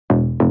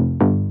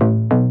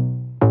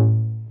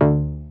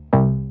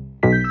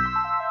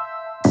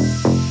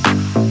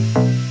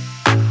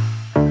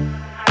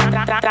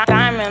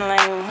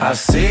I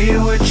see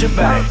you with your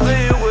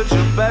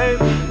babe,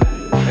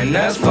 and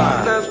that's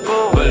fine.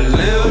 But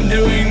little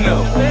do we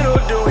know,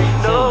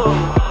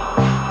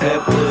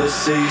 that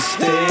pussy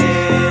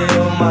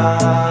still mine.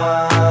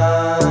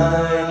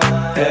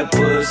 That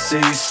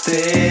pussy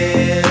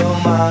still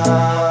mine.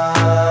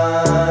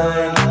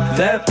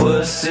 That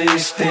pussy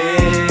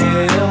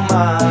still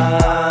mine.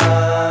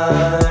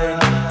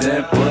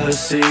 That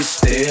pussy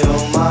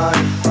still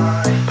mine.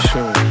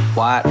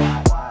 What?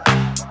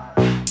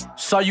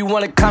 So you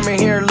wanna come in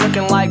here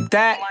looking like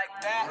that?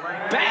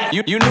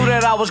 You knew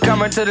that I was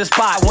coming to the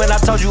spot when I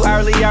told you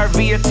earlier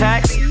via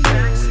text.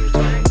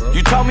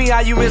 You told me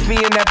how you missed me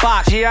in that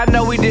box. Yeah, I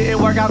know we didn't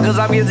work out cause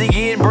I'm busy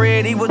getting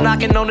bread. He was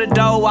knocking on the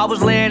door, I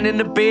was laying in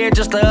the bed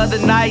just the other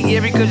night. Yeah,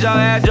 because y'all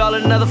had y'all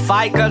another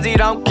fight. Cause he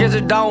don't kiss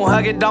it, don't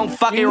hug it, don't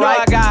fuck it right.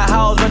 I got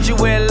hoes, but you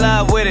in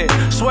love with it.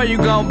 Swear you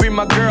gon' be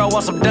my girl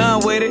once I'm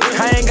done with it.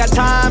 I ain't got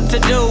time to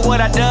do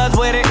what I does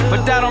with it,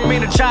 but that don't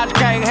mean the child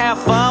can't have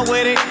fun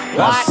with it.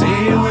 I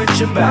see you with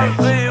your babe,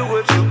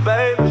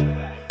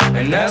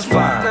 and that's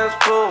fine.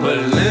 But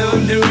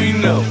little do we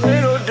know,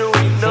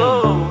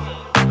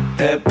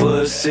 that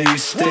pussy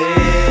still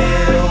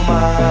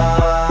mine.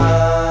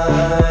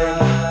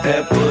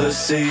 That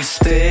pussy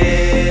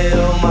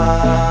still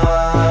mine.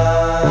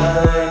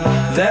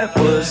 That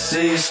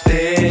pussy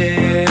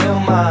still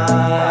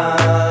mine.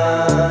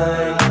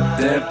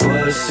 That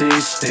pussy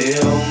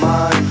still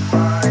mine.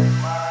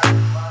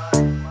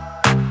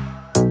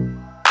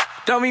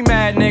 Don't be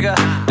mad, nigga.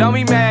 Don't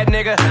be mad,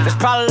 nigga. That's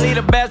probably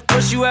the best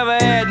puss you ever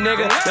had,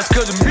 nigga. That's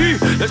cause of me.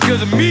 That's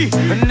cause of me.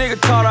 A nigga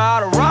taught her how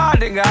to ride,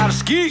 nigga, how to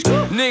ski.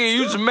 Nigga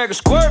used to make her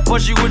squirt,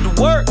 but she went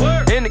to work.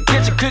 In the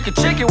kitchen cooking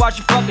chicken while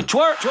she fucking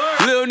twerk.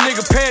 Little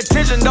nigga, pay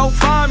attention, don't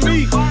find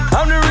me.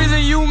 I'm the reason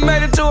you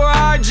made it to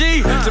her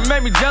IG. To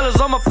make me jealous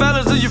on my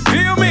fellas, do you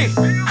feel me?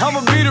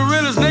 I'ma be the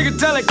realest nigga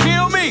till they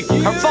kill me.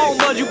 Her phone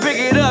buzz, you pick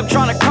it up,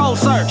 tryna cold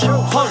search.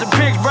 Posting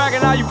pics, bragging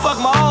how you fuck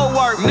my old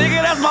work.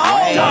 Nigga, that's my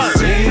old work. I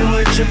see you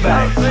with your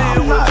babe,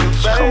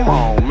 Come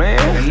on, man.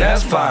 and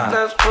that's fine.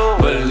 But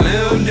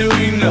little do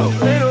we know,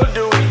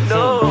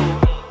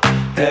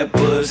 that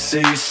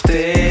pussy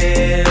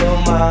still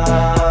mine.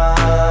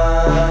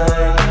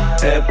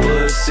 That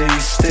pussy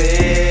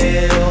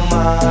still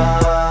mine.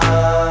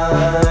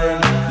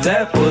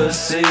 That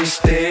pussy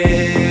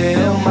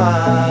still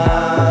mine.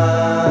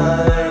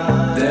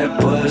 That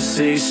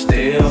pussy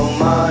still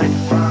mine.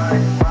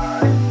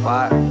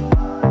 What?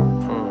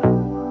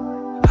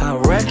 I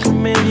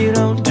recommend you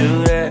don't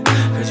do that,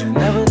 cause you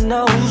never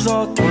know who's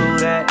all through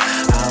that.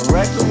 I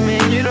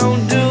recommend you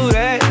don't do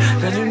that,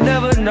 cause you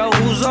never know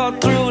who's all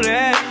through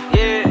that.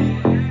 Yeah.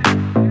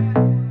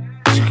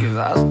 Cause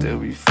I'll still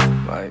be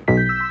like,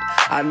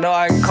 I know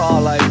I can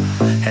call like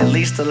at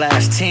least the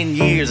last 10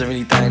 years of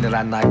anything that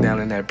I knocked down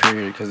in that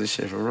period, cause this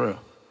shit for real.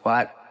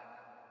 What?